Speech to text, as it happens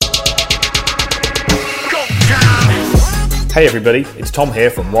Hey everybody, it's Tom here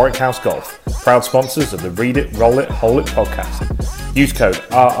from Warwick House Golf, proud sponsors of the Read It, Roll It, Hole It podcast. Use code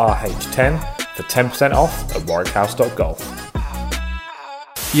RRH10 for 10% off at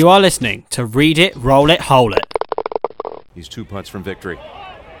warwickhouse.golf. You are listening to Read It, Roll It, Hole It. He's 2 putts from victory.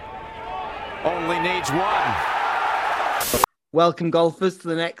 Only needs one. Welcome, golfers, to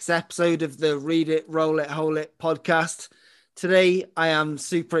the next episode of the Read It, Roll It, Hole It podcast. Today, I am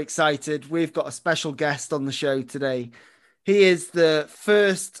super excited. We've got a special guest on the show today. He is the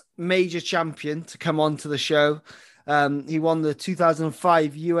first major champion to come onto the show. He won the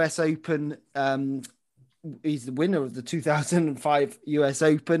 2005 US Open. He's the winner of the 2005 US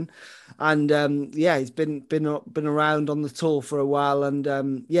Open. And he's been around on the tour for a while. And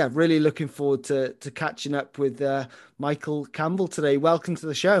really looking forward to catching up with Michael Campbell today. Welcome to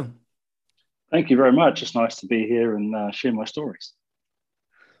the show. Thank you very much. It's nice to be here and share my stories.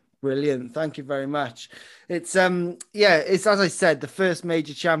 Brilliant. Thank you very much. It's as I said, the first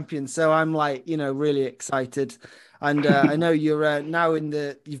major champion. So I'm really excited. And I know you're now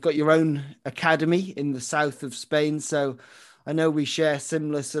you've got your own academy in the south of Spain. So I know we share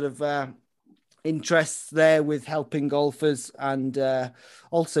similar sort of interests there with helping golfers and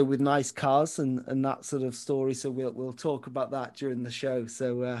also with nice cars and that sort of story. So we'll talk about that during the show.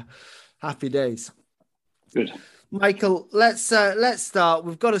 So happy days. Good. Michael, let's start.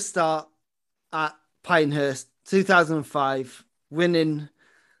 We've got to start at Pinehurst, 2005, winning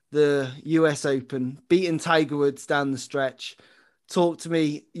the US Open, beating Tiger Woods down the stretch. Talk to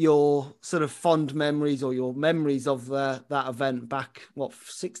me your sort of fond memories or your memories of that event back,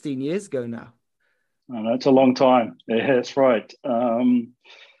 16 years ago now? Oh, that's a long time. Yeah, that's right.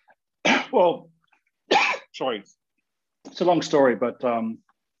 Sorry. It's a long story, but it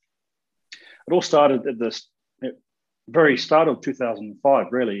all started at the very start of 2005,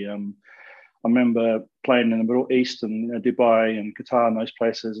 really. I remember playing in the Middle East and Dubai and Qatar and those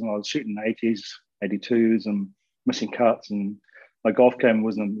places, and I was shooting 80s, 82s and missing cuts, and my golf game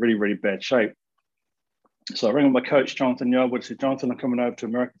was in really, really bad shape. So I rang up my coach, Jonathan Yelwood. I said, Jonathan, I'm coming over to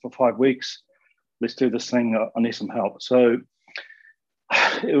America for 5 weeks. Let's do this thing. I need some help. So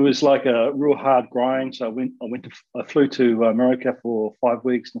it was like a real hard grind. So I flew to America for 5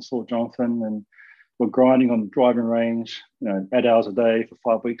 weeks and saw Jonathan, and we're grinding on the driving range, 8 hours a day for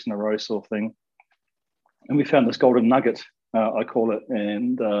 5 weeks in a row, sort of thing. And we found this golden nugget, I call it.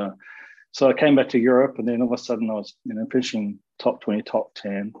 And so I came back to Europe, and then all of a sudden I was, finishing top 20, top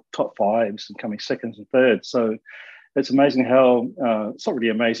 10, top fives, and coming seconds and thirds. So it's amazing how it's not really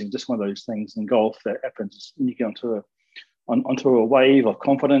amazing, just one of those things in golf that happens when you get onto a wave of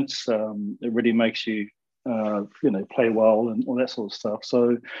confidence. It really makes you, play well and all that sort of stuff.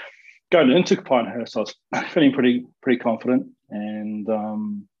 So going into Pinehurst, I was feeling pretty confident, and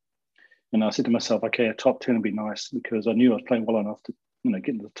I said to myself, okay, a top 10 would be nice, because I knew I was playing well enough to get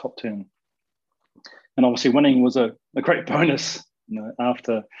into the top 10. And obviously, winning was a great bonus.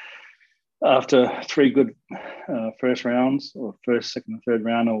 After three good first rounds, or first, second, and third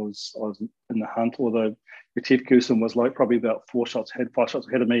round, I was in the hunt. Although Retief Goosen was probably about 5 shots ahead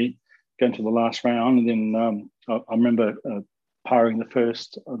of me going to the last round, and then I remember. Parring the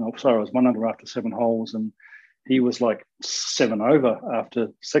first, I was 1 under after 7 holes, and he was 7 over after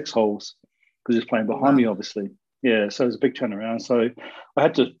 6 holes because he was playing behind me, obviously. Yeah, so it was a big turnaround. So I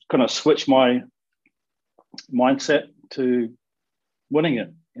had to kind of switch my mindset to winning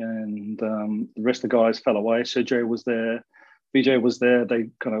it, and the rest of the guys fell away. Sergio was there, BJ was there. They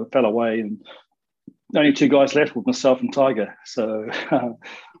kind of fell away, and only 2 guys left with myself and Tiger. So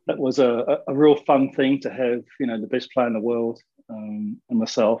that was a real fun thing to have, the best player in the world and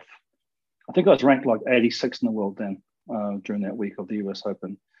myself. I think I was ranked 86 in the world then during that week of the US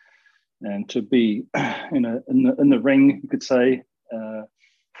Open. And to be, in the ring, you could say,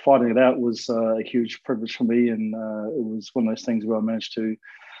 fighting it out was a huge privilege for me. And it was one of those things where I managed to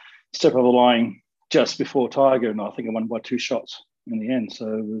step over the line just before Tiger, and I think I won by 2 shots in the end.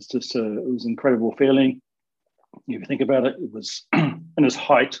 So it was just it was an incredible feeling. If you think about it, it was in his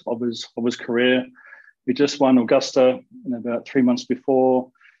height of his career. He just won Augusta in about 3 months before.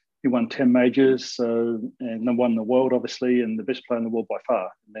 He won 10 majors, and then won the world, obviously, and the best player in the world by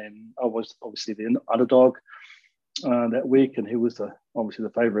far. And then I was obviously the underdog that week, and he was obviously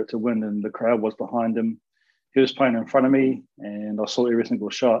the favourite to win, and the crowd was behind him. He was playing in front of me, and I saw every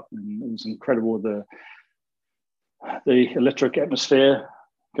single shot, and it was incredible, the electric atmosphere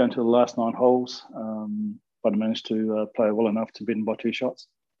going to the last 9 holes. But I managed to play well enough to win by 2 shots.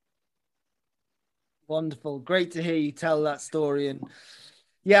 Wonderful. Great to hear you tell that story. And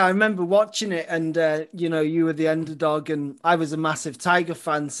Yeah, I remember watching it, and you were the underdog, and I was a massive Tiger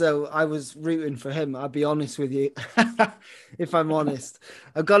fan, so I was rooting for him. I'll be honest with you, if I'm honest,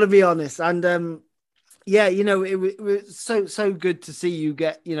 I've got to be honest. And yeah, it was so good to see you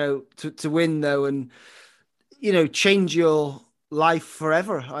get to win though, and change your life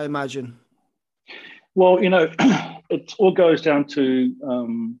forever, I imagine. Well, it all goes down to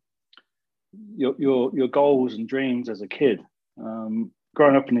your goals and dreams as a kid.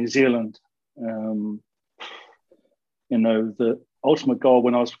 Growing up in New Zealand, the ultimate goal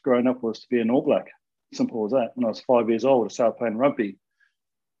when I was growing up was to be an All Black. Simple as that. When I was 5 years old, I started playing rugby,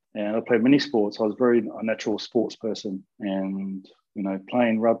 and I played many sports. I was very a natural sports person, and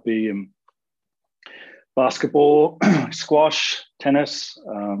playing rugby and basketball, squash, tennis,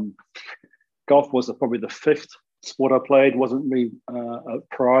 golf was probably the fifth sport I played. Wasn't really a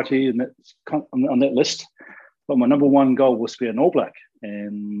priority on that list, but my number one goal was to be an All Black,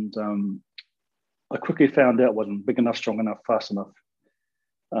 and I quickly found out I wasn't big enough, strong enough, fast enough.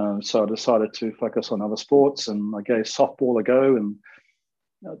 So I decided to focus on other sports, and I gave softball a go and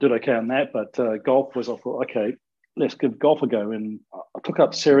did okay on that. But golf was, I thought, okay, let's give golf a go. And I took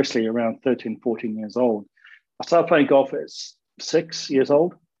up seriously around 13, 14 years old. I started playing golf at 6 years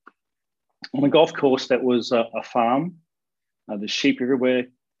old on a golf course that was a farm. There's sheep everywhere.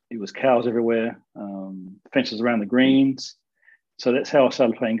 It was cows everywhere, fences around the greens. So that's how I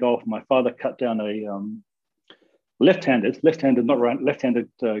started playing golf. My father cut down a left-handed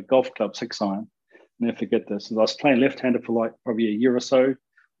golf club, 6-iron. Never forget this. I was playing left-handed for like probably a year or so. I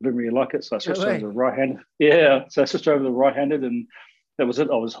didn't really like it, so I switched over to right-handed. Yeah, so I switched over to right-handed, and that was it.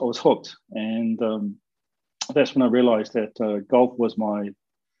 I was hooked, and that's when I realised that golf was my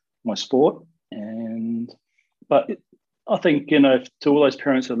sport. I think to all those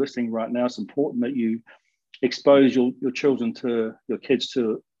parents who are listening right now, it's important that you expose your kids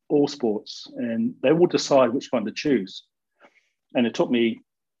to all sports, and they will decide which one to choose. And it took me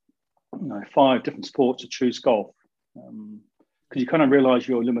 5 different sports to choose golf, because you kind of realize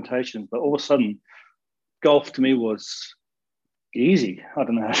your limitations. But all of a sudden, golf to me was easy. I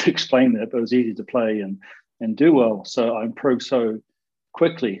don't know how to explain that, but it was easy to play and do well. So I improved so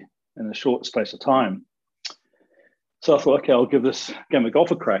quickly in a short space of time. So I thought, okay, I'll give this game of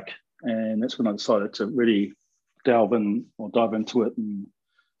golf a crack. And that's when I decided to really dive into it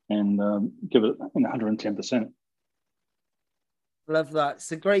and give it 110%. Love that.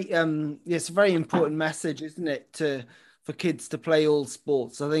 It's a great, it's a very important message, isn't it, for kids to play all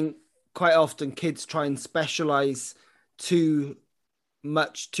sports. I think quite often kids try and specialize too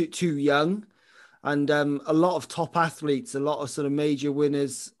much too young, and a lot of top athletes, a lot of sort of major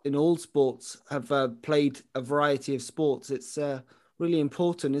winners in all sports have played a variety of sports. It's really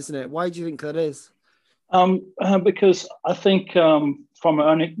important, isn't it? Why do you think that is? Because I think from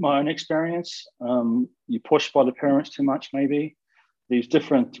my own experience, you push by the parents too much, maybe. There's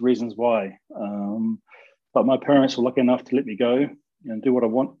different reasons why. But my parents were lucky enough to let me go and do what I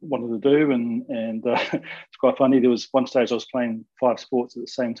wanted to do. And it's quite funny. There was one stage I was playing 5 sports at the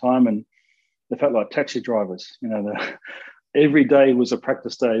same time, and they felt like taxi drivers. Every day was a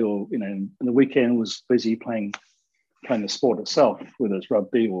practice day, or and the weekend was busy playing the sport itself, whether it's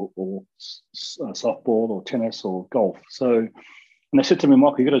rugby or softball or tennis or golf. So, and they said to me,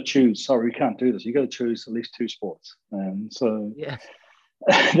 Michael, you got to choose. Sorry, we can't do this. You got to choose at least 2 sports. And so yeah,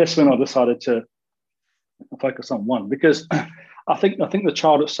 that's when I decided to focus on one, because I think the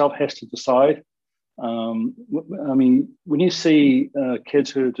child itself has to decide. I mean, when you see kids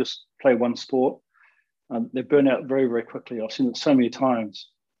who just play one sport, they burn out very, very quickly. I've seen it so many times,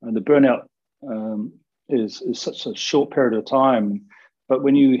 and the burnout is such a short period of time. But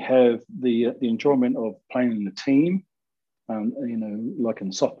when you have the enjoyment of playing in the team, like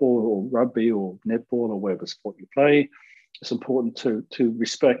in softball or rugby or netball or whatever sport you play, it's important to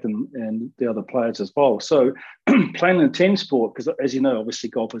respect and the other players as well. So playing in a team sport, because as you know, obviously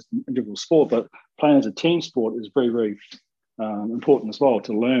golf is an individual sport, but playing as a team sport is very, very important as well,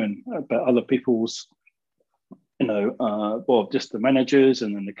 to learn about other people's, just the managers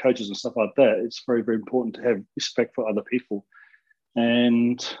and then the coaches and stuff like that. It's very, very important to have respect for other people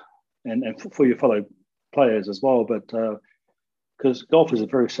and for your fellow players as well. But because golf is a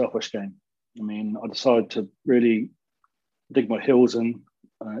very selfish game. I mean, I decided to really dig my heels in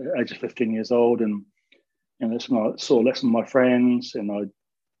age of 15 years old, and that's when I saw less of my friends, and I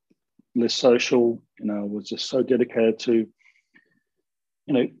less social. Was just so dedicated to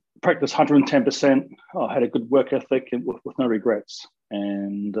practice 110%. I had a good work ethic and with no regrets,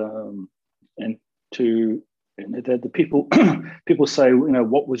 and the people people say,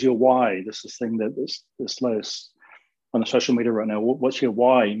 what was your why? This is the thing that this latest on the social media right now. What's your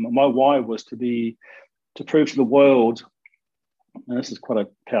why? My why was to prove to the world, and this is quite a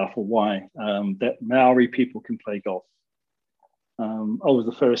powerful why, that Maori people can play golf. I was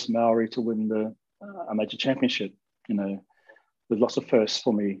the first Maori to win a major championship, with lots of firsts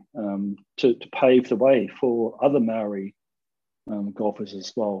for me, to pave the way for other Maori golfers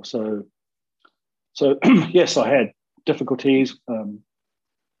as well. So yes, I had difficulties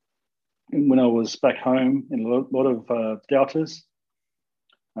when I was back home, and a lot of doubters.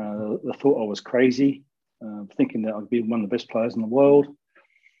 They thought I was crazy, thinking that I'd be one of the best players in the world.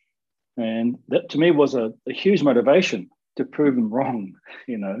 And that to me was a huge motivation to prove them wrong,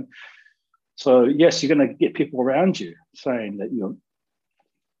 So yes, you're going to get people around you saying that you're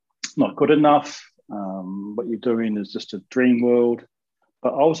not good enough. What you're doing is just a dream world.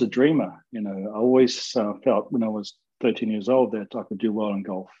 But I was a dreamer, I always felt when I was 13 years old that I could do well in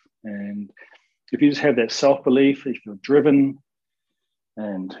golf. And if you just have that self-belief, if you're driven,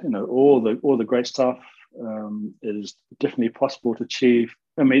 and all the great stuff, it is definitely possible to achieve.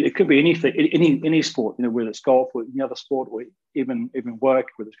 I mean, it could be anything, any sport, whether it's golf or any other sport, or even work,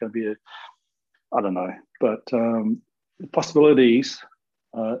 whether it's going to be I don't know, but the possibilities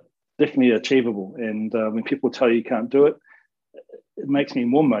are definitely achievable. And when people tell you can't do it, it makes me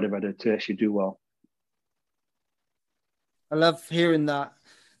more motivated to actually do well. I love hearing that.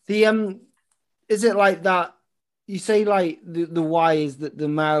 Is it like that? You say like the why is that the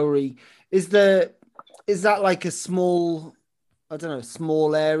Maori is that like a small, I don't know,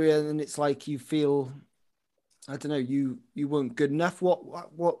 small area, and it's like you feel, I don't know, you weren't good enough.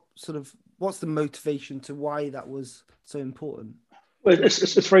 What sort of, what's the motivation to why that was so important? Well,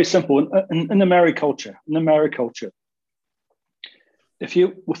 it's very simple. In the Maori culture, if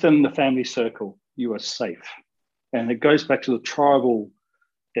you're within the family circle, you are safe. And it goes back to the tribal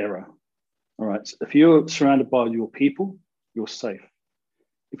era. All right. So if you're surrounded by your people, you're safe.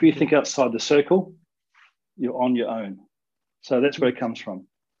 If you think outside the circle, you're on your own. So that's where it comes from.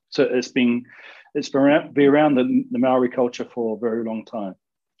 So it's been around the Maori culture for a very long time.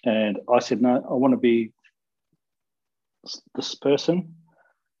 And I said, no, I want to be this person.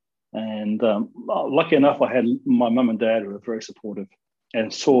 And lucky enough, I had my mum and dad who were very supportive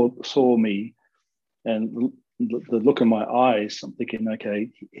and saw me, and the look in my eyes, I'm thinking,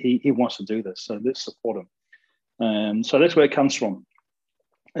 okay, he wants to do this, so let's support him. So that's where it comes from.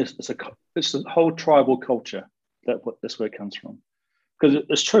 It's a whole tribal culture. That's where it comes from. Because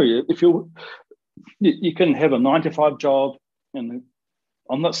it's true. If you can have a 9-to-5 job, and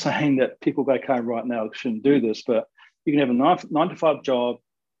I'm not saying that people back home right now shouldn't do this, but you can have a 9-to-5 job,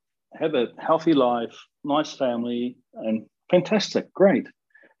 have a healthy life, nice family, and fantastic, great.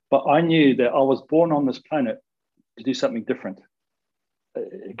 But I knew that I was born on this planet to do something different.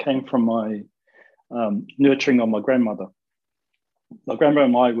 It came from my nurturing of my grandmother. My grandmother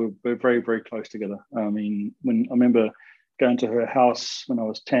and I were very, very close together. I mean, when I remember going to her house when I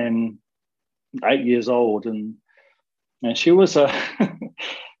was 8 years old, and she was a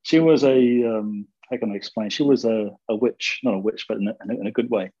how can I explain? She was a witch, not a witch, but in a good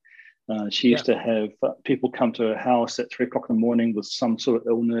way. She used to have people come to her house at 3 o'clock in the morning with some sort of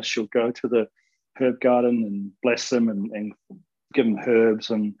illness. She'll go to the herb garden and bless them and give them herbs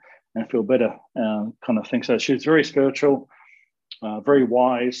and feel better, kind of thing. So she was very spiritual, very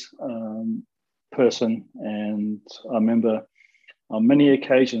wise person. And I remember on many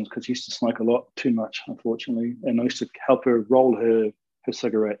occasions, because she used to smoke a lot, too much, unfortunately, and I used to help her roll her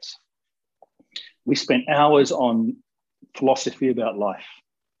cigarettes. We spent hours on philosophy about life.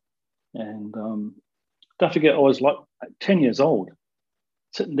 And don't forget, I was like 10 years old,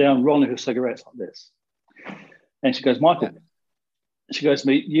 sitting down, rolling her cigarettes like this. And she goes, Michael, she goes to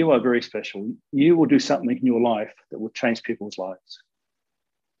me, you are very special. You will do something in your life that will change people's lives.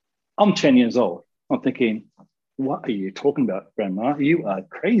 I'm 10 years old. I'm thinking, what are you talking about, Grandma? You are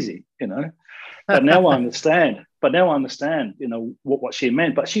crazy, But now I understand. What she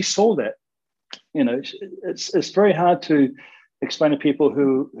meant. But she saw that. It's very hard to explain to people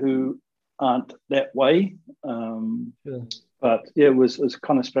who aren't that way. But yeah, it was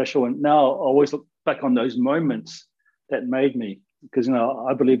kind of special. And now I always look back on those moments that made me, because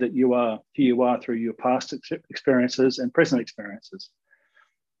I believe that you are who you are through your past experiences and present experiences.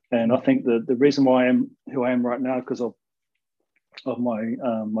 And I think the reason why I am who I am right now, because of my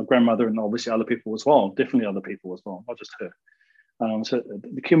grandmother, and obviously other people as well, definitely other people as well, not just her. So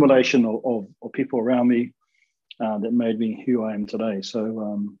the accumulation of people around me that made me who I am today.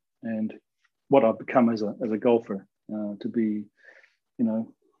 So and what I've become as a golfer, to be,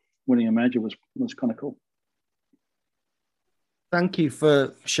 winning a major was kind of cool. Thank you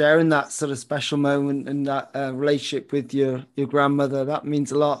for sharing that sort of special moment and that relationship with your grandmother. That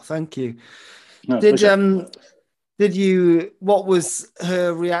means a lot. Thank you. No, Did pleasure. did you? What was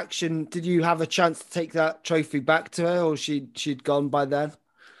her reaction? Did you have a chance to take that trophy back to her, or she'd gone by then?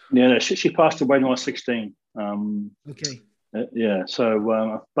 Yeah, no, she passed away when I was 16. Okay. Yeah,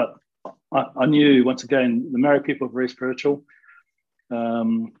 so, but I knew, once again, the Maori people are very spiritual.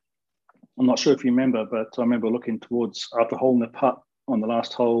 I'm not sure if you remember, but I remember looking towards, after holding the putt on the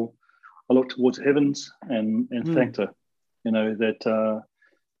last hole, I looked towards the heavens and thanked her, that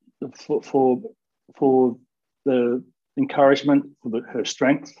for the encouragement, for her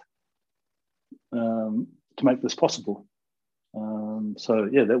strength to make this possible. So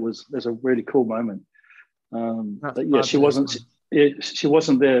yeah, that's a really cool moment. But yeah, she wasn't. She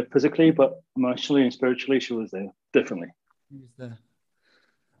wasn't there physically, but emotionally and spiritually, she was there. Definitely. She was there.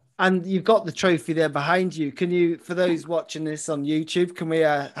 And you've got the trophy there behind you. Can you, for those watching this on YouTube, can we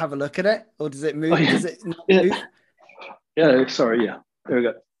have a look at it, or does it move? Oh, yeah. Does it not Yeah. move? Yeah. Sorry. Yeah. There we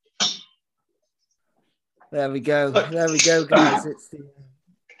go. There we go. There we go, guys. It's the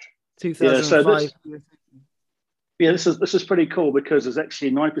 2005. Yeah, this is pretty cool because there's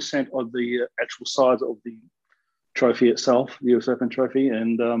actually 9% of the actual size of the trophy itself, the US Open trophy,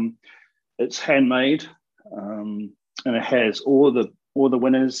 and it's handmade, and it has all the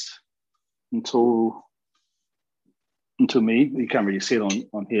winners until me. You can't really see it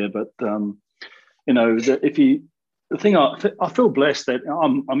on here, but the thing I feel blessed that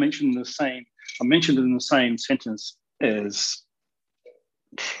I mentioned in the same sentence as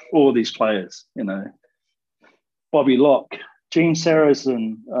all these players, Bobby Locke, Gene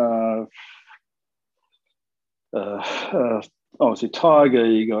Sarazen, obviously Tiger,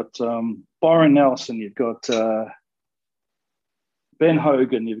 you got Byron Nelson, you've got Ben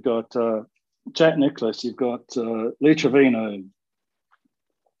Hogan, you've got Jack Nicklaus, you've got Lee Trevino.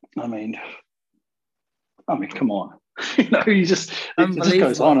 I mean, come on. It just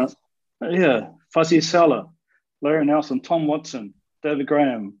goes on. Yeah, Fuzzy Salah, Larry Nelson, Tom Watson, David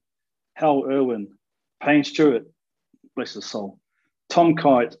Graham, Hal Irwin, Payne Stewart, bless his soul, Tom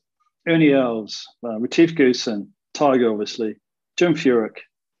Kite, Ernie Elves, Retief Goosen, Tiger, obviously, Jim Furyk.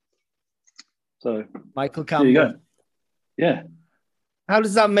 So Michael Campbell. There you go. Yeah. How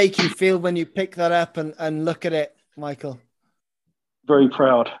does that make you feel when you pick that up and look at it, Michael? Very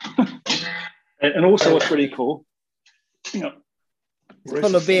proud. And also what's really cool, it's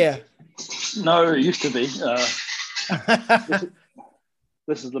full of beer. No, it used to be.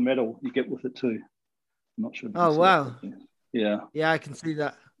 This is the medal you get with it too. I'm not sure. Oh wow! Yeah. Yeah, I can see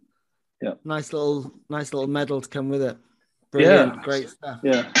that. Yeah. Nice little medal to come with it. Brilliant, yeah. Great stuff.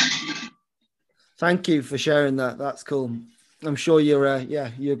 Yeah. Thank you for sharing that. That's cool. I'm sure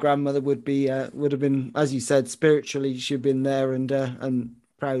your grandmother would have been, as you said, spiritually she'd been there and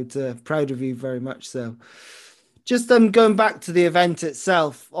proud of you very much so. Just going back to the event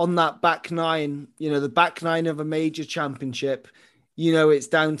itself, on that back nine, the back nine of a major championship, it's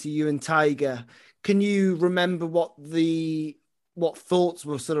down to you and Tiger. Can you remember what thoughts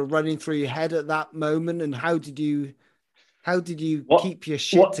were sort of running through your head at that moment, and how did you keep your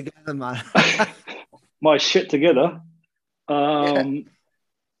shit together, man? My shit together.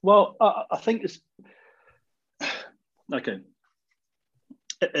 Well, I think it's okay.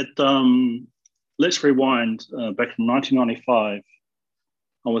 Let's rewind back in 1995.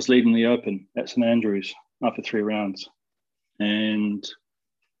 I was leading the Open at St Andrews after 3 rounds, and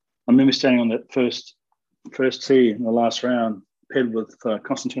I remember standing on that first tee in the last round, paired with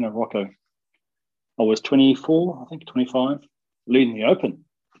Constantino Rocco. I was 24, I think 25, leading the Open.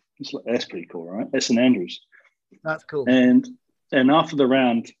 That's pretty cool, right? At St Andrews. That's cool. And after the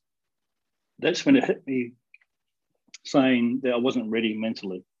round, that's when it hit me, saying that I wasn't ready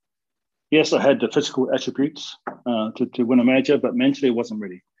mentally. Yes, I had the physical attributes to win a major, but mentally I wasn't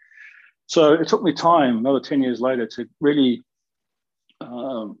ready. So it took me time, another 10 years later, to really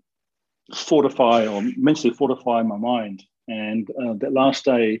mentally fortify my mind. And that last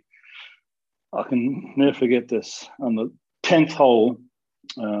day, I can never forget this. On the 10th hole,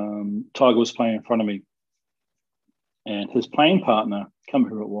 Tiger was playing in front of me, and his playing partner, I can't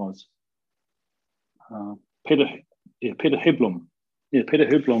remember who it was, Peter Hiblum. Yeah, Peter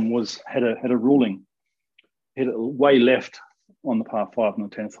Hiblum had a ruling. He had it way left on the par 5 on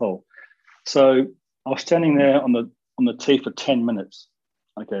the 10th hole. So I was standing there on the tee for 10 minutes.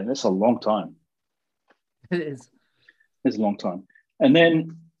 Okay, that's a long time. It is. It's a long time. And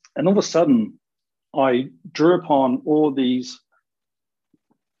all of a sudden, I drew upon all these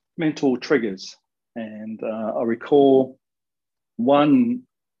mental triggers. And I recall one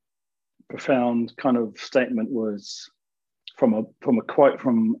profound kind of statement was, from a quote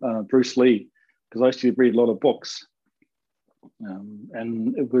from Bruce Lee, because I used to read a lot of books, and I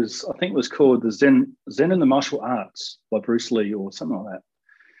think it was called the Zen in the Martial Arts by Bruce Lee or something like that.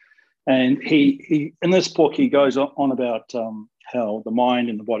 And he in this book he goes on about how the mind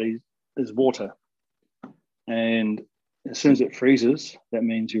and the body is water, and as soon as it freezes, that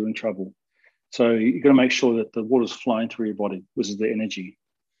means you're in trouble. So you've got to make sure that the water's flowing through your body, which is the energy.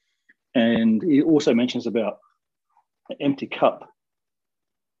 And he also mentions about an empty cup.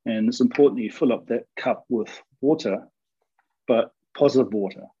 And it's important that you fill up that cup with water, but positive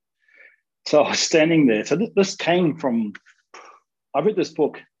water. So I was standing there. So this came from, I read this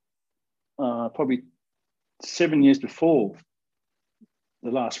book probably 7 years before the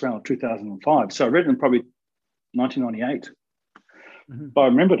last round of 2005. So I read it in probably 1998, but I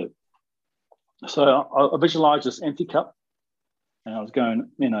remembered it. So I visualized this empty cup, and I was going,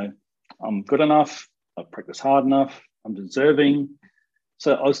 I'm good enough, I've practiced hard enough, I'm deserving.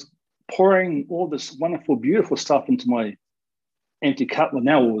 So I was pouring all this wonderful, beautiful stuff into my empty cup, and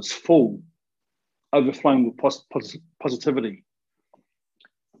now it was full, overflowing with positivity.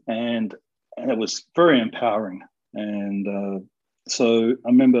 And it was very empowering. And so I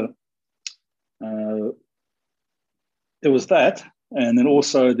remember there was that. And then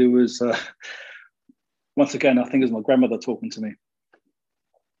also there was, once again, I think it was my grandmother talking to me.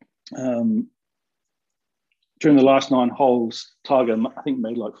 During the last 9 holes, Tiger, I think,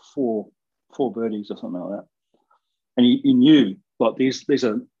 made like four birdies or something like that. And he knew, like, these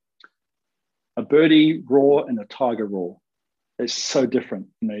are a birdie roar and a Tiger roar. It's so different.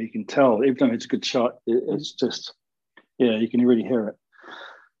 You can tell every time it's a good shot, it's just, you can really hear it.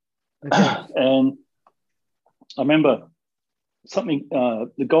 Okay. And I remember something,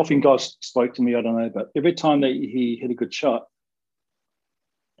 the golfing guys spoke to me, I don't know, but every time that he hit a good shot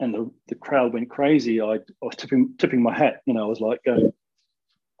and the crowd went crazy, I was tipping my hat. I was like, go,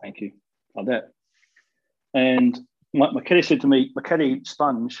 thank you, like that. And my caddy said to me, my caddy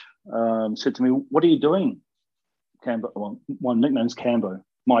Sponge said to me, what are you doing, Cambo? Well, my nickname's Cambo,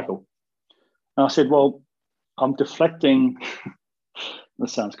 Michael. And I said, well, I'm deflecting.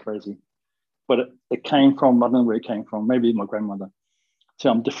 This sounds crazy, but it came from, I don't know where it came from, maybe my grandmother.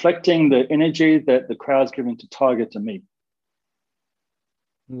 So I'm deflecting the energy that the crowd's giving to Tiger to me.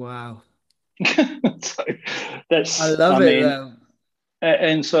 Wow. So that's, I love it though.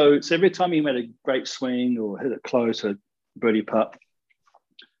 And so every time he made a great swing or hit it close, a birdie putt,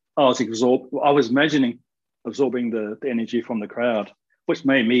 I was imagining absorbing the energy from the crowd, which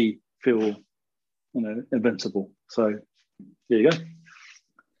made me feel, invincible. So there you go.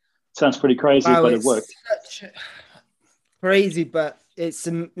 Sounds pretty crazy, wow, but it worked. Crazy, but it's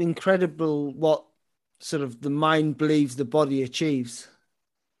incredible what sort of the mind believes the body achieves.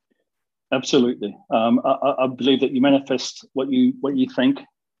 Absolutely. I believe that you manifest what you think,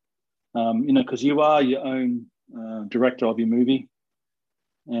 because you are your own director of your movie,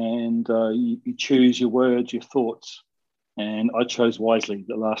 and you choose your words, your thoughts, and I chose wisely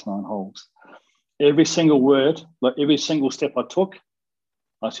the last 9 holes. Every single word, like every single step I took,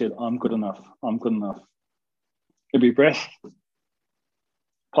 I said, I'm good enough. I'm good enough. Every breath,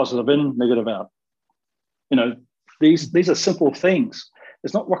 positive in, negative out. These are simple things.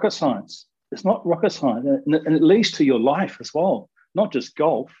 It's not rocket science. It's not rocket science. And it leads to your life as well, not just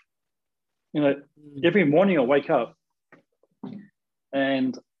golf. Every morning I wake up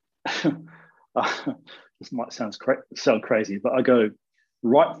and this might sound crazy, but I go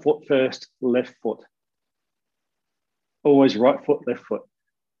right foot first, left foot. Always right foot, left foot.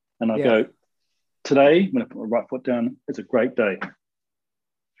 And I go, today, I'm going to put my right foot down. It's a great day.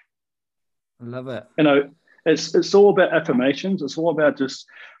 I love it. It's all about affirmations. It's all about just,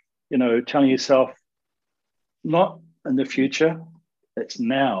 telling yourself, not in the future, it's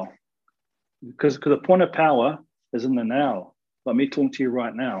now. Because the point of power is in the now. Like me talking to you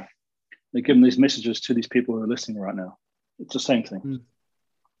right now. They're giving these messages to these people who are listening right now. It's the same thing.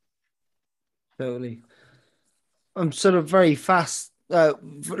 Totally. I'm sort of very fast,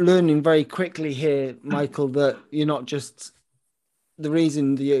 learning very quickly here, Michael, that you're not just, the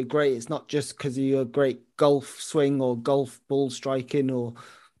reason that you're great, it's not just because of your great golf swing or golf ball striking or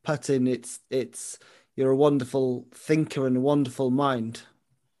putting. It's you're a wonderful thinker and a wonderful mind.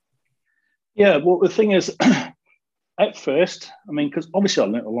 Yeah, well, the thing is, at first, because obviously I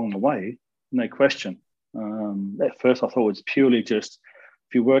learned along the way, no question. At first, I thought it was purely just,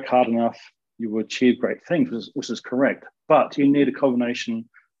 if you work hard enough, you will achieve great things, which is correct. But you need a combination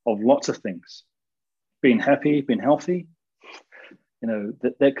of lots of things. Being happy, being healthy,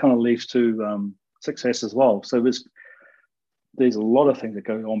 that kind of leads to success as well. So there's a lot of things that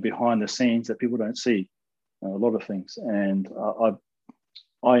go on behind the scenes that people don't see. a lot of things. And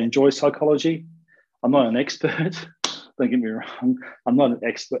I enjoy psychology. I'm not an expert. Don't get me wrong. I'm not an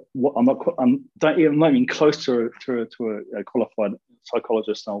expert. I'm not even close to a qualified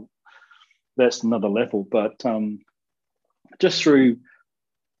psychologist. That's another level. But just through,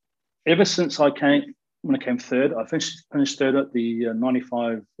 ever since when I came third, I finished third at the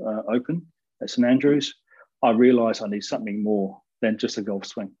 95 Open at St Andrews. I realised I need something more than just a golf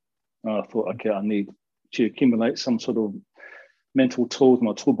swing. I thought, okay, I need to accumulate some sort of mental tools in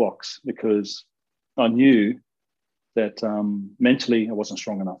my toolbox, because I knew that mentally I wasn't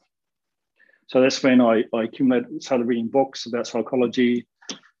strong enough. So that's when I started reading books about psychology,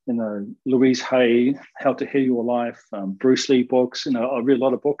 Louise Hay, How to Heal Your Life, Bruce Lee books. I read a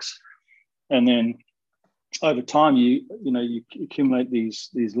lot of books. And then over time, you accumulate these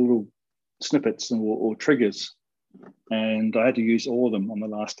little snippets or triggers. And I had to use all of them on the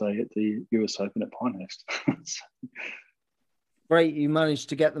last day at the US Open at Pinehurst. Great, you managed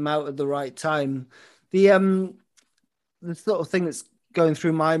to get them out at the right time. The sort of thing that's going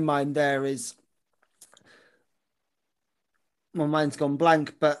through my mind there is, my mind's gone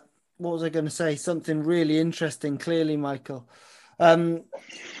blank, but what was I going to say? Something really interesting, clearly, Michael.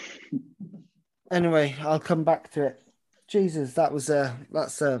 Anyway, I'll come back to it. Jesus, that's a.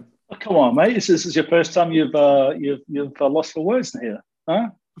 Oh, come on, mate! This is your first time you've lost for words here, huh?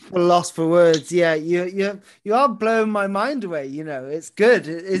 Lost for words, yeah. You are blowing my mind away. It's good.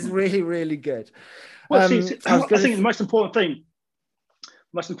 It is really, really good. Well, I think the most important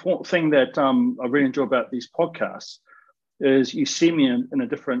thing that I really enjoy about these podcasts is you see me in a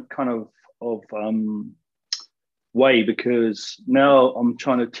different kind of way, because now I'm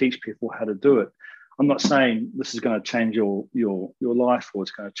trying to teach people how to do it. I'm not saying this is going to change your life or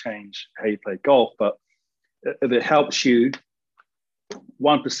it's going to change how you play golf, but if it helps you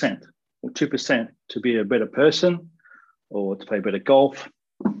 1% or 2% to be a better person or to play better golf,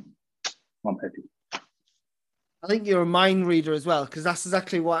 I'm happy. I think you're a mind reader as well, because that's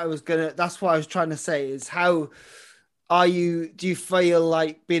exactly what that's what I was trying to say, is how do you feel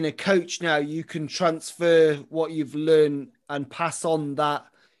like being a coach now, you can transfer what you've learned and pass on that,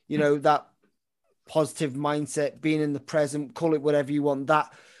 that positive mindset, being in the present, call it whatever you want,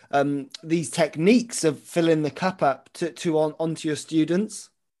 that these techniques of filling the cup up onto your students?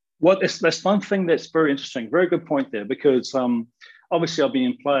 Well, that's one thing that's very interesting. Very good point there, because obviously I've been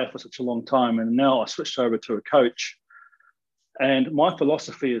in player for such a long time, and now I switched over to a coach. And my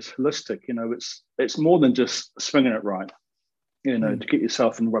philosophy is holistic. It's more than just swinging it right. To get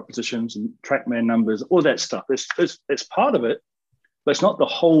yourself in the right positions and TrackMan numbers, all that stuff. It's part of it, but it's not the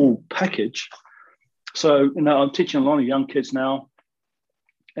whole package. So I'm teaching a lot of young kids now,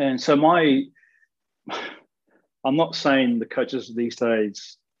 and so I'm not saying the coaches these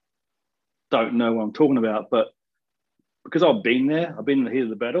days don't know what I'm talking about, but because I've been there, I've been in the heat of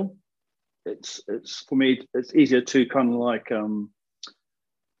the battle. It's for me, it's easier to kind of like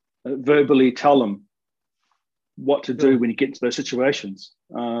verbally tell them what to do when you get into those situations.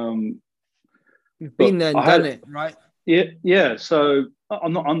 You've been there and done it, right? Yeah. So I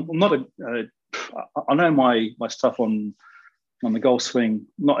know my stuff on the golf swing,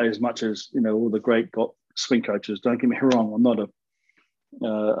 not as much as all the great golf swing coaches. Don't get me wrong. I'm not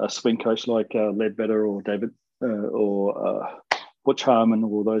a swing coach like Ledbetter or David or Butch Harmon,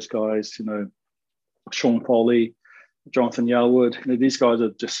 all those guys. Sean Foley, Jonathan Yelwood. These guys are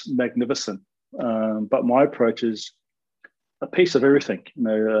just magnificent. But my approach is a piece of everything.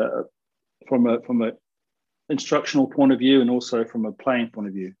 From a instructional point of view and also from a playing point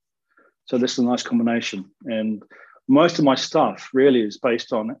of view. So this is a nice combination. And most of my stuff really is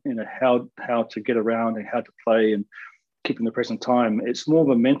based on how to get around and how to play and keeping the present time. It's more of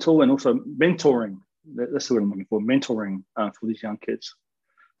a mental and also mentoring. That's the word I'm looking for, mentoring for these young kids.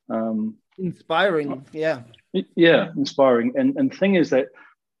 Inspiring, yeah. Yeah, inspiring. And the thing is that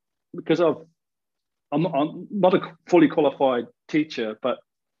because I'm not a fully qualified teacher, but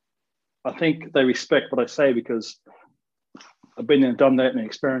I think they respect what I say because I've been there and done that and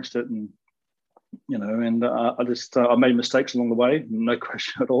experienced it, and I made mistakes along the way, no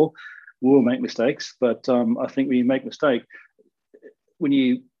question at all. We'll make mistakes, but I think when you make mistake, when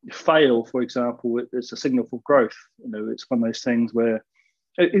you fail, for example, it's a signal for growth. It's one of those things where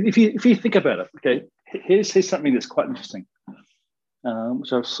if you think about it, okay, here's something that's quite interesting,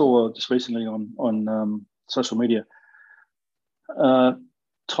 which I saw just recently on social media.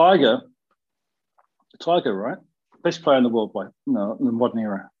 Tiger, right? Best player in the world in the modern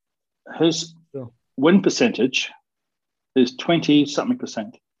era. His win percentage is 20-something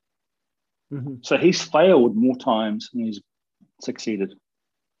percent. Mm-hmm. So he's failed more times than he's succeeded.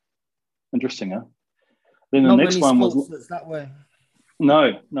 Interesting, huh? Then the Not next many one was sports that's that way.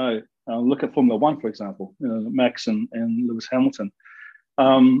 no. Look at Formula One, for example. Max and Lewis Hamilton.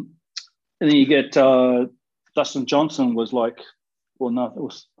 And then you get Dustin Johnson was like, well, no, it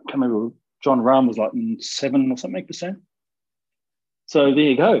was, I can't remember. John Rahm was like 7 or something%. So there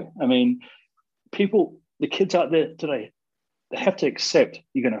you go. I mean, the kids out there today, they have to accept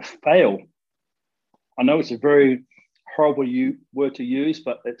you're going to fail. I know it's a very horrible word to use,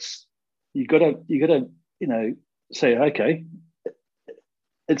 but you got to say, okay,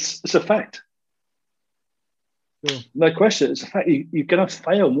 it's a fact. Sure. No question, it's a fact. You're going to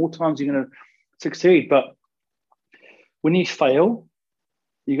fail more times. You're going to succeed, but when you fail,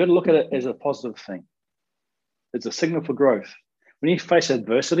 you got to look at it as a positive thing. It's a signal for growth. When you face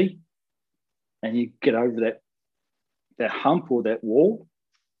adversity and you get over that hump or that wall,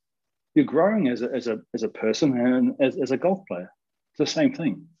 you're growing as a person and as a golf player. It's the same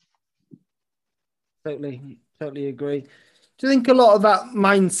thing. Totally agree. Do you think a lot of that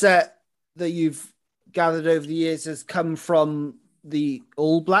mindset that you've gathered over the years has come from the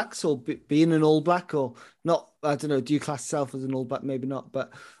All Blacks or being an All Black or not? I don't know. Do you class yourself as an All Black? Maybe not,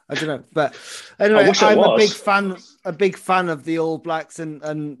 but I don't know. But anyway, I'm a big fan of the All Blacks and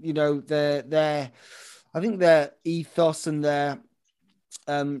their I think their ethos and their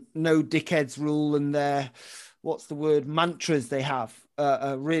no dickheads rule and their mantras they have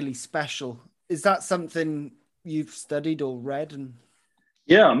are really special. Is that something you've studied or read? And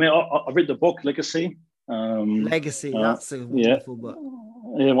yeah, I mean, I read the book Legacy. Legacy, that's a wonderful book.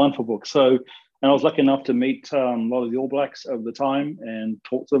 Yeah, wonderful book. So, and I was lucky enough to meet a lot of the All Blacks over the time and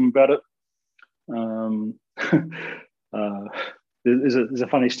talk to them about it. There's a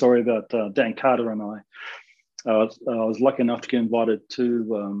funny story about Dan Carter and I. I was lucky enough to get invited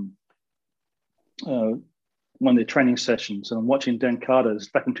to one of their training sessions, and I'm watching Dan Carter. It's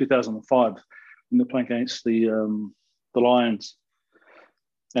back in 2005 when they're playing against the Lions.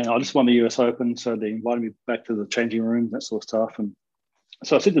 And I just won the US Open, so they invited me back to the changing room, that sort of stuff. And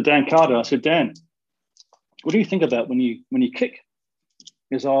so I said to Dan Carter, I said, Dan, what do you think about when you kick?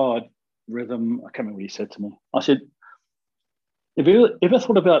 He goes, rhythm. I can't remember what he said to me. I said, have you ever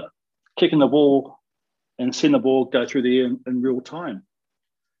thought about kicking the ball and seeing the ball go through the air in real time?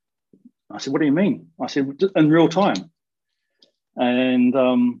 I said, what do you mean? I said, in real time. And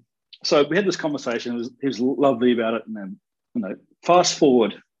so we had this conversation. He was lovely about it. And then, fast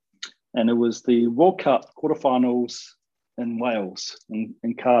forward, and it was the World Cup quarterfinals in Wales,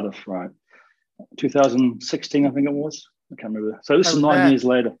 in Cardiff, right? 2016, I think it was. I can't remember. So this is 9 years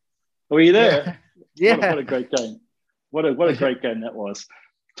later. Were you there? Yeah. What a great game. What a great game that was.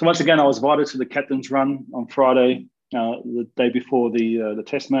 So once again, I was invited to the captain's run on Friday, the day before the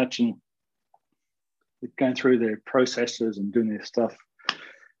test match, and going through their processes and doing their stuff.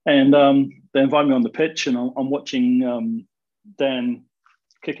 And they invited me on the pitch, and I'm watching Dan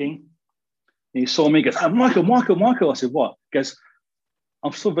kicking. And he saw me, he goes, Michael. I said, what? He goes,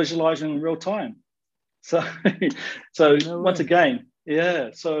 I'm still visualizing in real time. So once again,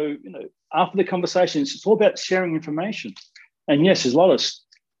 yeah. So, after the conversation, it's all about sharing information. And yes, there's a lot of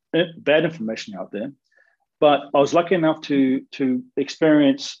bad information out there, but I was lucky enough to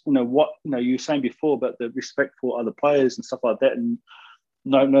experience, what, you were saying before about the respect for other players and stuff like that. And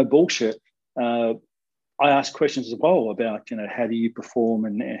no bullshit. I asked questions as well about, how do you perform,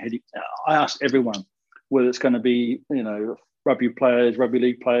 and I asked everyone, whether it's going to be, rugby players, rugby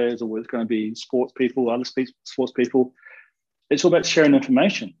league players, or whether it's going to be sports people, other sports people. It's all about sharing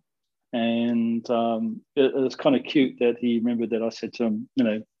information. And it was kind of cute that he remembered that I said to him,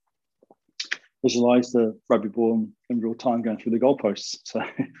 visualize the rugby ball in real time going through the goalposts. So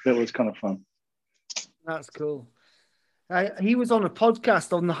that was kind of fun. That's cool. He was on a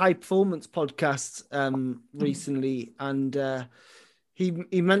podcast, on the High Performance podcast recently, and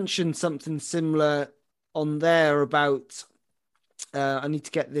he mentioned something similar on there about I need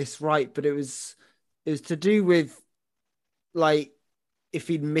to get this right, but it was to do with like if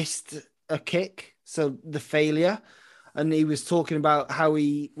he'd missed a kick, so the failure, and he was talking about how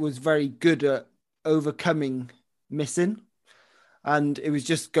he was very good at overcoming missing. And it was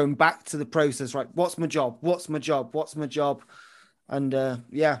just going back to the process, right? What's my job? And it's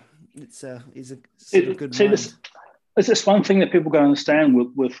a good mind. It's this one thing that people got to understand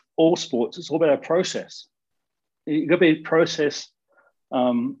with all sports. It's all about a process. You've got to be process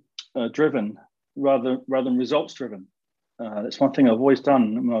driven rather than results driven. That's one thing I've always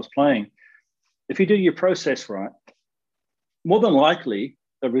done when I was playing. If you do your process right, more than likely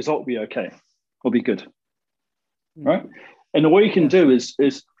the result will be okay, will be good, right? And all you can do is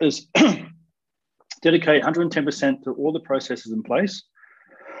dedicate 110% to all the processes in place,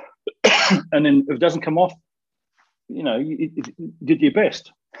 And then if it doesn't come off, you did your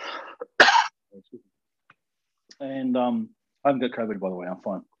best. And I haven't got COVID, by the way. I'm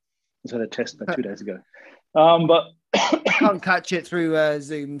fine. I just had a test about 2 days ago. But can't catch it through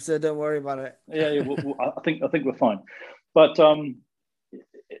Zoom, so don't worry about it. Yeah. I think we're fine. But I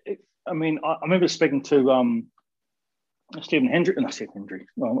remember speaking to Stephen Hendry,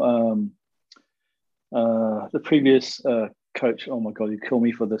 the previous coach. Oh my God, you kill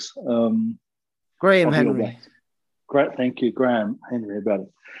me for this. Graham Henry. Great, thank you, Graham Henry, about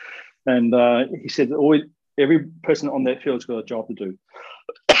it. And he said that every person on that field's got a job to do.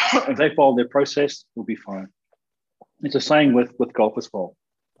 If they follow their process, we'll be fine. It's the same with golf as well.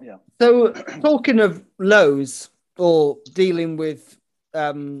 Yeah. So talking of lows or dealing with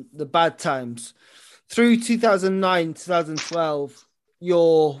the bad times, through 2009, 2012,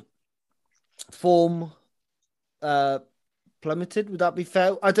 your form plummeted. Would that be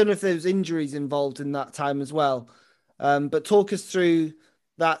fair? I don't know if there was injuries involved in that time as well. But talk us through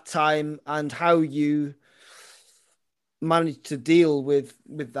that time and how you managed to deal with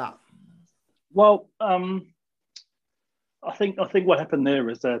that. Well, I think what happened there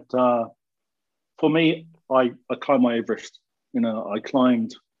is that for me, I climbed my Everest. I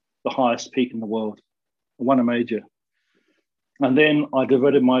climbed the highest peak in the world. I won a major. And then I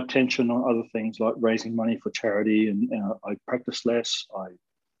diverted my attention on other things like raising money for charity, and I practiced less.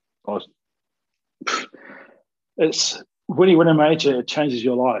 It's when you win a major, it changes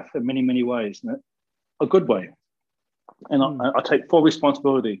your life in many, many ways, a good way. And I take full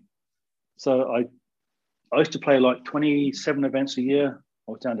responsibility. So I used to play like 27 events a year.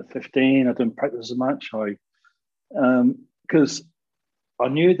 I was down to 15. I didn't practice as much. Because I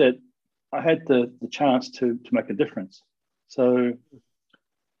knew that I had the chance to make a difference. So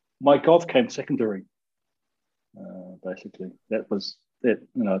my golf came secondary, basically. That was it.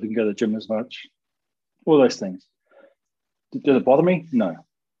 I didn't go to the gym as much. All those things. Did it bother me? No,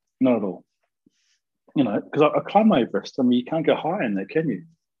 not at all. Because I climbed my Everest. I mean, you can't go higher than that, can you?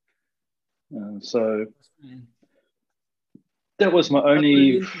 So that was my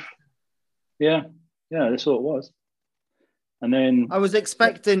only. Yeah, that's all it was. And then I was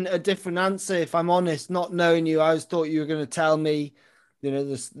expecting a different answer, if I'm honest. Not knowing you, I thought you were going to tell me,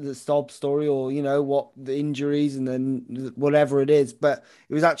 the sob story, or what the injuries and then whatever it is. But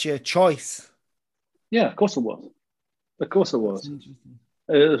it was actually a choice. Yeah, of course it was. Of course it was.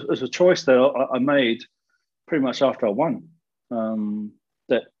 It was a choice that I made pretty much after I won.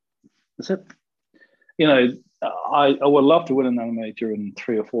 That's it. I would love to win another major in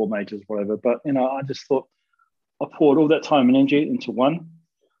 3 or 4 majors, whatever. But I just thought I poured all that time and energy into one,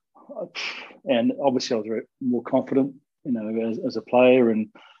 and obviously I was very more confident, as a player,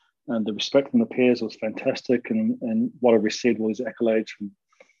 and the respect from the peers was fantastic, and what I received was accolades from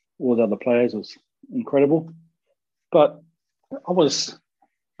all the other players incredible. But I was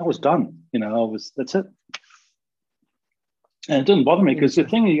done. That's it. And it didn't bother me, because the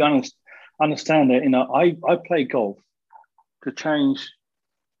thing you understand that, I play golf to change.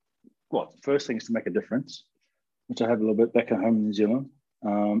 Well, the first thing is to make a difference, which I have a little bit back at home in New Zealand.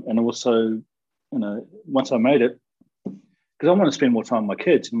 And also, once I made it, because I want to spend more time with my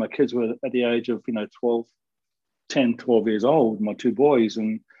kids. And my kids were at the age of, 12 years old, my 2 boys,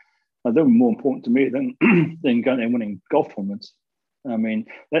 and they were more important to me than going and winning golf tournaments. I mean,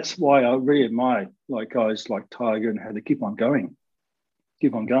 that's why I really admire guys like Tiger and how they keep on going.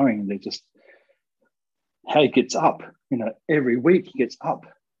 They just, how he gets up, every week he gets up.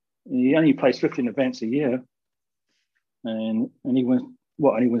 He only plays 15 events a year, and he wins,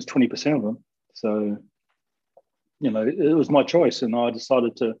 only wins 20% of them. So, it was my choice, and I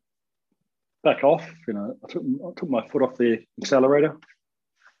decided to back off. I took my foot off the accelerator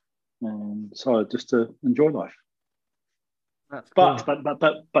and decided just to enjoy life.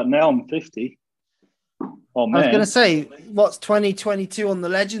 But now I'm 50. Oh man! I was going to say, what's 2022 on the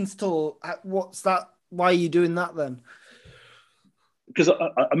Legends Tour? What's that? Why are you doing that then? Because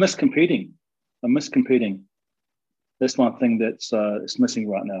I miss competing. That's one thing that's it's missing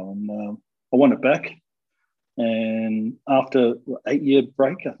right now, and I want it back. And after 8-year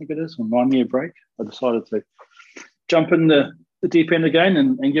break, I think it is, or 9-year break, I decided to jump in the deep end again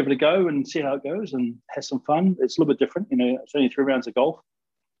and give it a go and see how it goes and have some fun. It's a little bit different, it's only 3 rounds of golf.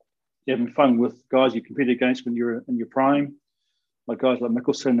 You're having fun with guys you competed against when you're in your prime, like guys like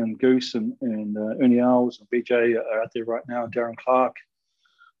Mickelson and Goose and Ernie Els and BJ are out there right now, Darren Clark,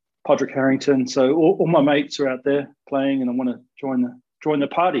 Padraig Harrington. So all my mates are out there playing, and I want to join the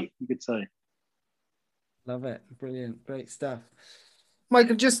party, you could say. Love it. Brilliant. Great stuff.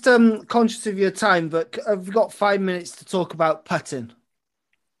 Michael, just conscious of your time, but I've got 5 minutes to talk about putting.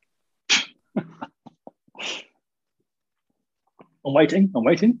 I'm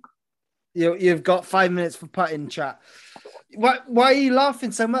waiting. You've got 5 minutes for putting, chat. Why are you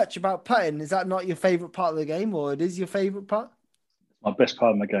laughing so much about putting? Is that not your favourite part of the game, or it is your favourite part? My best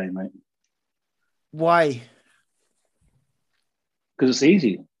part of my game, mate. Why? Because it's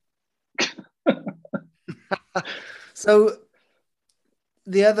easy. So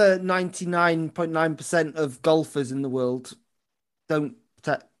the other 99.9% of golfers in the world don't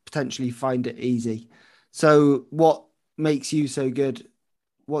potentially find it easy. So what makes you so good?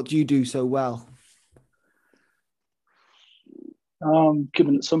 What do you do so well?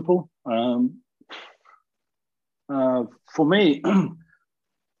 Keeping it simple. For me, I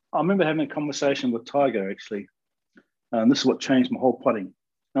remember having a conversation with Tiger, actually. This is what changed my whole putting.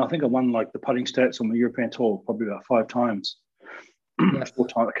 And I think I won like the putting stats on the European Tour probably about 5 times. Yeah. 4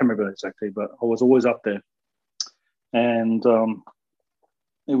 times, I can't remember exactly, but I was always up there. And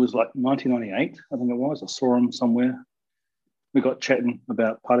it was like 1998, I think it was. I saw him somewhere. We got chatting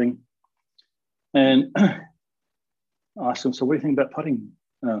about putting. And I asked him, so what do you think about putting,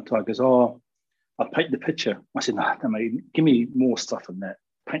 Tiger? He goes, I paint the picture. I said, no, mate, give me more stuff than that.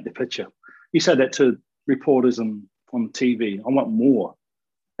 Paint the picture. You said that to reporters on TV. I want more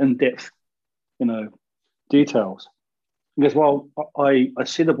in-depth, details. He goes, well, I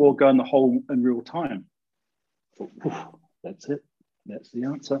see the ball go in the hole in real time. I thought, that's it. That's the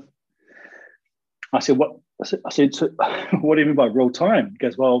answer. I said, what? I said, so, what do you mean by real time? He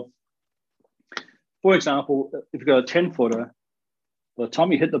goes, well, for example, if you got a 10-footer, by the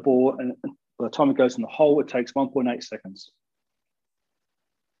time you hit the ball and by the time it goes in the hole, it takes 1.8 seconds,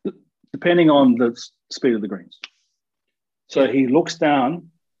 depending on the speed of the greens. So he looks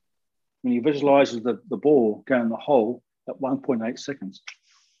down when he visualizes the ball going in the hole at 1.8 seconds.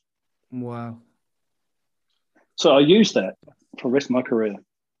 Wow. So I used that for the rest of my career.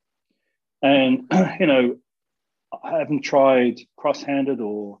 And, I haven't tried cross-handed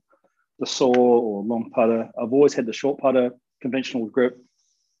or the saw or long putter. I've always had the short putter, conventional grip.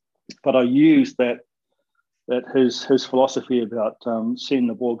 But I used that his philosophy about seeing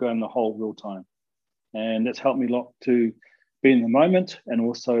the ball go in the hole real time. And that's helped me a lot to be in the moment and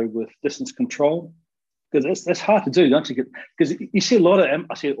also with distance control. Because that's hard to do, don't you? Because you see a lot of,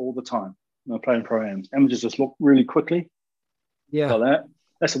 I see it all the time when I'm playing pro-ams. Amateurs just look really quickly. Yeah. Like that.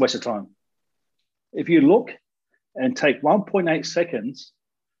 That's a waste of time. If you look and take 1.8 seconds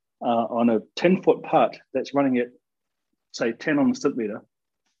on a 10-foot putt that's running at, say, 10 on the stick meter,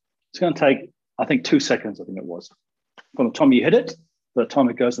 it's going to take, I think, 2 seconds, I think it was, from the time you hit it to the time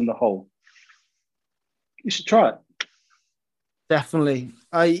it goes in the hole. You should try it. Definitely.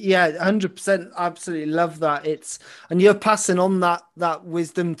 100%. Absolutely love that. And you're passing on that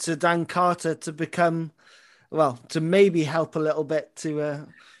wisdom to Dan Carter to become, to maybe help a little bit to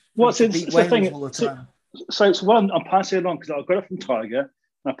beat Wales all the time. So it's one, I'm passing it on because I got it from Tiger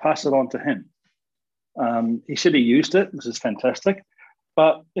and I pass it on to him. He said he used it, which is fantastic.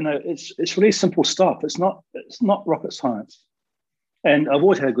 But it's really simple stuff. It's not rocket science. And I've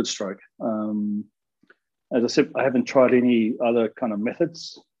always had a good stroke. As I said, I haven't tried any other kind of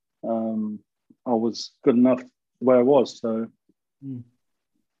methods. I was good enough the way I was. So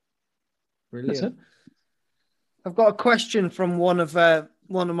Brilliant. That's it. I've got a question from one of my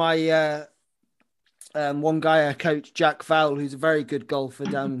one guy I coach, Jack Vowell, who's a very good golfer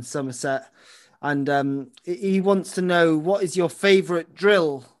down in Somerset. And he wants to know, what is your favourite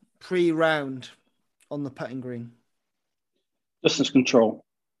drill pre-round on the putting green? Distance control.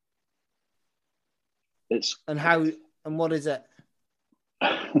 And what is it?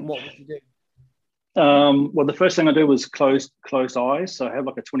 And what would you do? Well, the first thing I do was closed eyes. So I have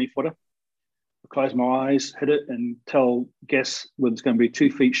like a 20-footer. I close my eyes, hit it, and guess whether it's going to be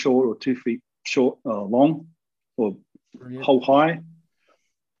 2 feet short or 2 feet long or hole high.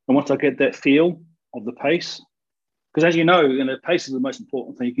 And once I get that feel of the pace, because as you know, pace is the most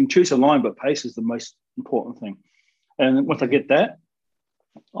important thing. You can choose a line, but pace is the most important thing. And once I get that,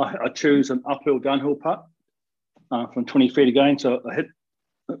 I choose an uphill, downhill putt from 20 feet again. So I hit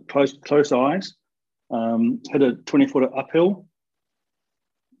closed eyes, hit a 20-footer uphill,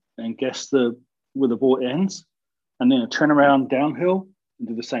 and guess where the ball ends, and then I turn around downhill and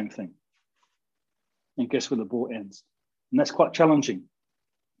do the same thing, and guess where the ball ends. And that's quite challenging.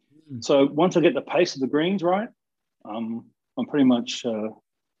 So once I get the pace of the greens right, I'm pretty much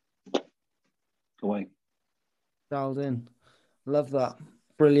away. Dialed in. Love that.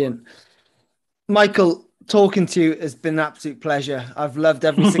 Brilliant. Michael, talking to you has been an absolute pleasure. I've loved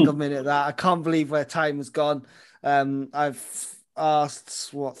every single minute of that. I can't believe where time has gone. I've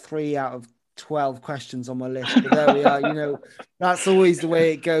asked 3 out of 12 questions on my list, but there we are. That's always the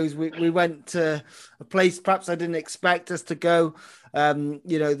way it goes. We went to a place perhaps I didn't expect us to go.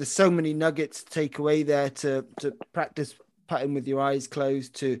 There's so many nuggets to take away there, to practice putting with your eyes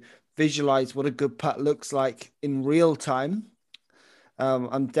closed, to visualize what a good putt looks like in real time.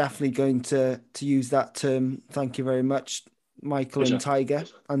 I'm definitely going to use that term. Thank you very much, Michael and Tiger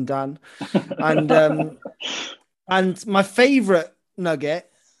and Dan. And my favorite nugget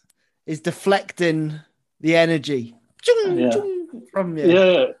is deflecting the energy from you.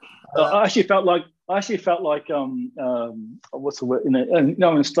 Yeah, I actually felt like what's the word?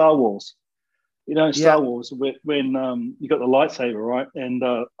 In Star Wars, in Star Wars when you got the lightsaber, right? And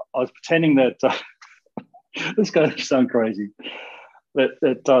I was pretending that this is going to sound crazy,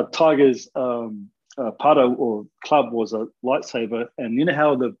 that Tiger's putter or club was a lightsaber, and you know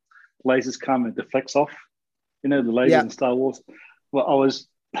how the lasers come and deflects off, the lasers in Star Wars. Well, this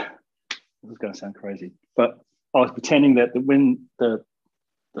is going to sound crazy, but I was pretending that when the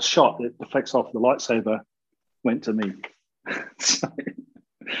shot that deflects off the lightsaber went to me. So,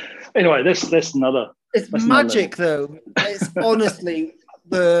 anyway, that's another. It's magic, though. It's honestly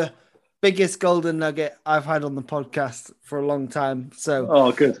the biggest golden nugget I've had on the podcast for a long time.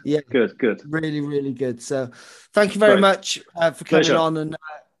 So, good. Yeah, good. Really, really good. So, thank you very much for coming on, and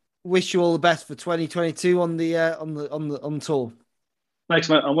wish you all the best for 2022 on the tour. Thanks,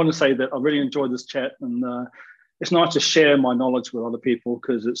 mate. I want to say that I really enjoyed this chat, and it's nice to share my knowledge with other people,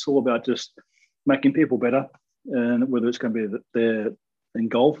 because it's all about just making people better, and whether it's going to be there in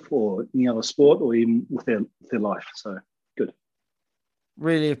golf or any other sport, or even with their life. So good.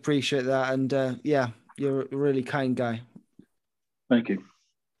 Really appreciate that, and you're a really kind guy. Thank you.